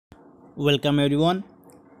Welcome everyone.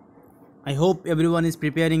 I hope everyone is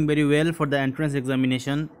preparing very well for the entrance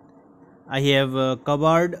examination. I have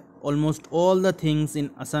covered almost all the things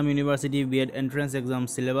in Assam University B.Ed entrance exam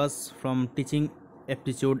syllabus, from teaching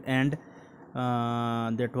aptitude and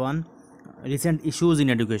that one recent issues in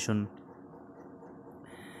education.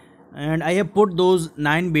 And I have put those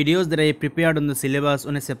 9 videos that I prepared on the syllabus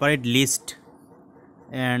on a separate list,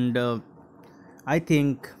 and I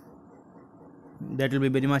think that will be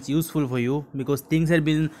very much useful for you, because things have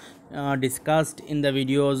been discussed in the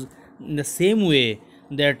videos in the same way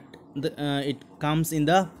that it comes in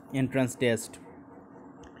the entrance test.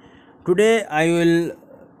 Today I will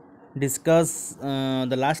discuss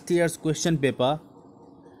the last year's question paper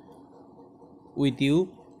with you,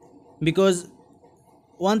 because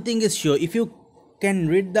one thing is sure: if you can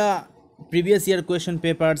read the previous year question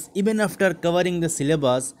papers even after covering the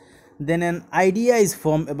syllabus, then an idea is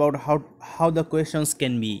formed about how the questions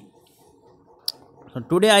can be. So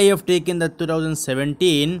today I have taken the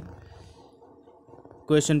 2017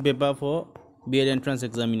 question paper for B.Ed entrance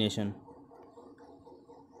examination.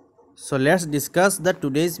 So let's discuss the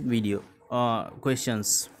today's video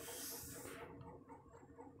questions.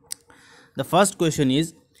 The first question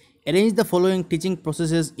is: arrange the following teaching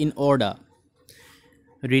processes in order: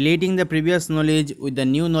 relating the previous knowledge with the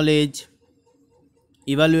new knowledge,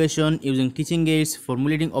 evaluation using teaching aids,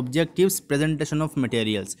 formulating objectives, presentation of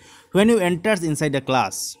materials. When you enter inside the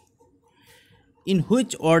class, in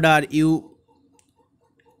which order you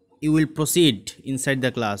will proceed inside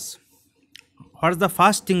the class? What is the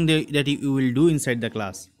first thing that you will do inside the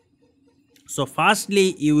class? So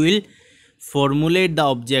firstly, you will formulate the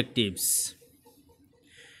objectives.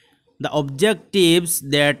 The objectives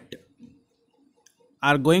that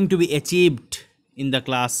are going to be achieved in the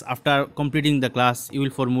class after completing the class, you will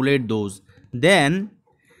formulate those. Then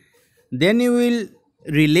you will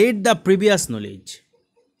relate the previous knowledge,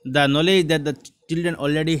 the knowledge that the children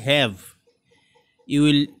already have. You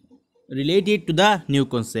will relate it to the new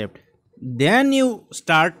concept. Then you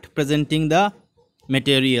start presenting the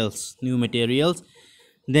materials, new materials.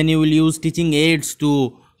 Then you will use teaching aids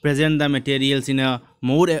to present the materials in a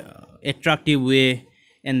more attractive way,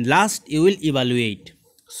 and last you will evaluate.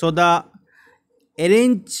 So the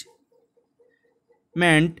arrangement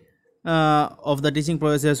of the teaching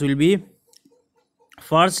process will be: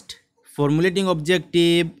 first formulating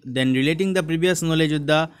objective, then relating the previous knowledge with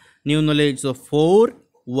the new knowledge. So 4,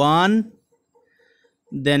 1,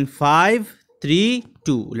 then 5, 3,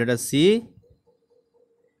 2. Let us see.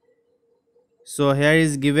 So here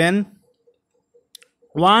is given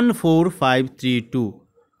 1, 4, 5, 3, 2.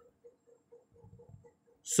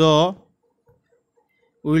 So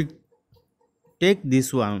we will take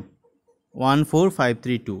this one, 1, 4, 5,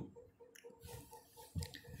 3, 2.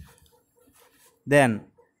 Then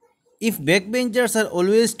if backbenchers are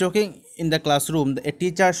always talking in the classroom, a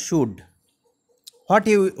teacher should, what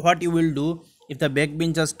you will do if the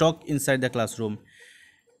backbenchers talk inside the classroom?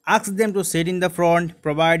 Ask them to sit in the front,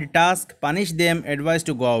 provide task, punish them, advise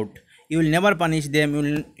to go out. You will never punish them,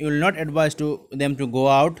 you will not advise them to go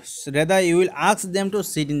out. Rather, you will ask them to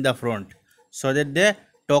sit in the front so that they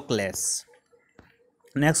talk less.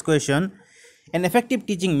 Next question: an effective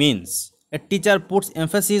teaching means a teacher puts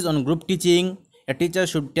emphasis on group teaching. A teacher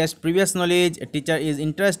should test previous knowledge. A teacher is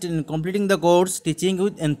interested in completing the course, teaching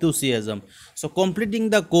with enthusiasm. So completing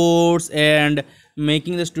the course and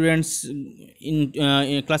making the students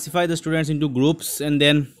classify the students into groups and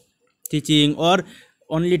then teaching, or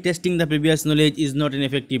only testing the previous knowledge, is not an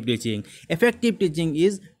effective teaching. Effective teaching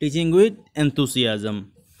is teaching with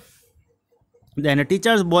enthusiasm. Then a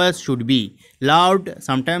teacher's voice should be loud and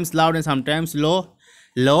sometimes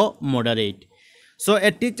low, moderate. So a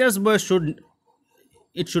teacher's voice should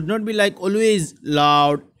not be like always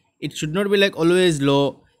loud, it should not be like always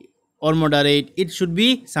low or moderate. It should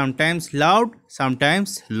be sometimes loud,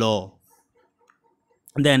 sometimes low.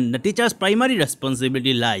 Then the teacher's primary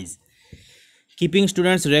responsibility lies: keeping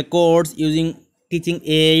students records, using teaching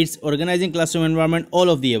aids, organizing classroom environment, all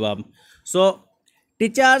of the above. So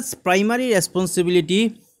teacher's primary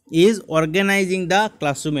responsibility is organizing the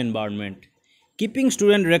classroom environment. Keeping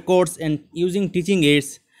student records and using teaching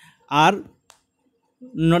aids are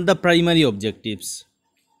not the primary objectives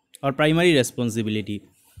or primary responsibility.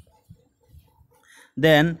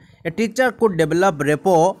 Then a teacher could develop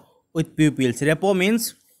rapport with pupils. Rapport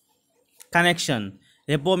means connection.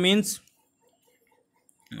 Rapport means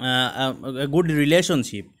a good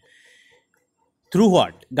relationship. Through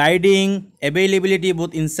what? Guiding, availability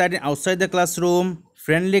both inside and outside the classroom,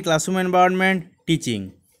 friendly classroom environment,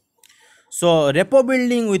 teaching. So rapport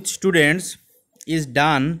building with students is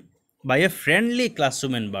done by a friendly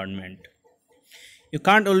classroom environment. You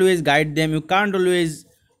can't always guide them, you can't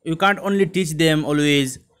only teach them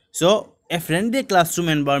always. So a friendly classroom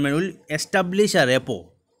environment will establish a rapport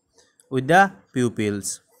with the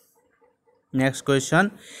pupils. Next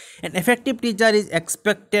question. An effective teacher is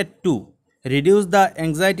expected to reduce the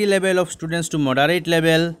anxiety level of students to moderate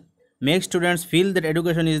level, make students feel that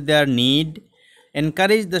education is their need,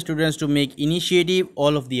 encourage the students to make initiative,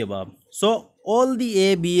 all of the above. So all the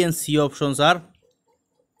A, B and C options are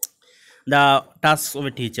the tasks of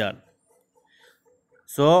a teacher.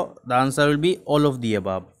 So the answer will be all of the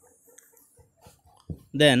above.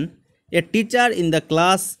 Then a teacher in the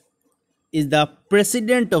class is the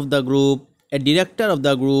president of the group, a director of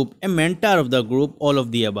the group, a mentor of the group, all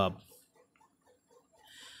of the above.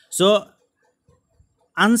 So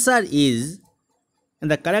answer is,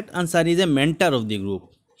 and the correct answer is a mentor of the group.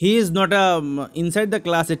 He is not a, inside the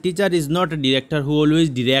class a teacher is not a director who always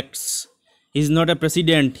directs. He is not a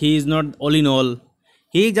president, he is not all in all.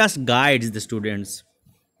 He just guides the students.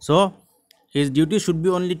 So his duty should be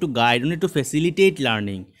only to guide, only to facilitate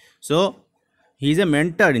learning. So he is a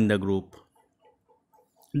mentor in the group.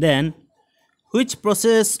 Then, which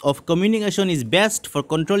process of communication is best for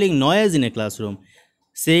controlling noise in a classroom?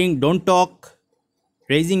 Saying don't talk,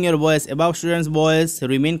 raising your voice above students' voice,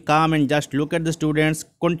 remain calm and just look at the students,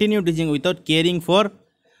 continue teaching without caring for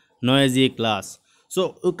noisy class.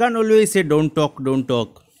 So you can't always say don't talk, don't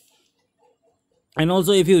talk. And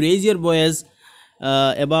also if you raise your voice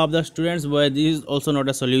above the students' voice, this is also not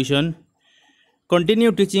a solution.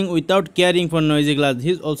 Continue teaching without caring for noisy class, this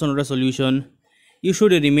is also not a solution. You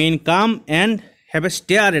should remain calm and have a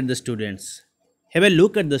stare at the students. Have a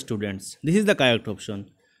look at the students. This is the correct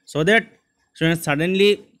option. So that students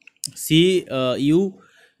suddenly see you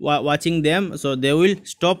watching them, so they will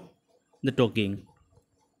stop the talking.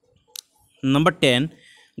 Number 10.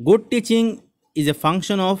 Good teaching is a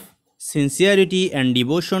function of sincerity and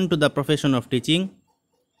devotion to the profession of teaching,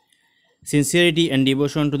 sincerity and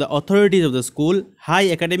devotion to the authorities of the school,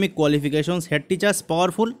 high academic qualifications, head teachers,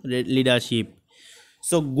 powerful leadership.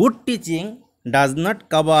 So good teaching does not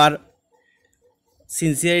cover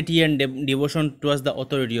sincerity and devotion towards the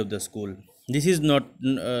authority of the school. This is not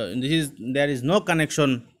there is no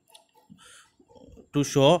connection to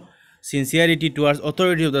show sincerity towards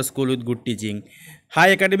authority of the school with good teaching.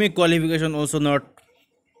 High academic qualification also not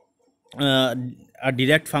a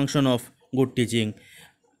direct function of good teaching.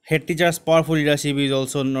 Head teachers powerful leadership is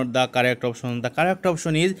also not the correct option. The correct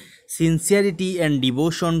option is sincerity and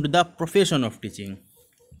devotion to the profession of teaching.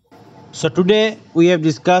 So today we have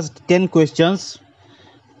discussed 10 questions.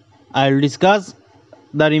 I will discuss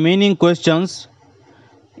the remaining questions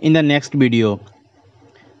in the next video.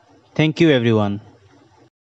 Thank you everyone.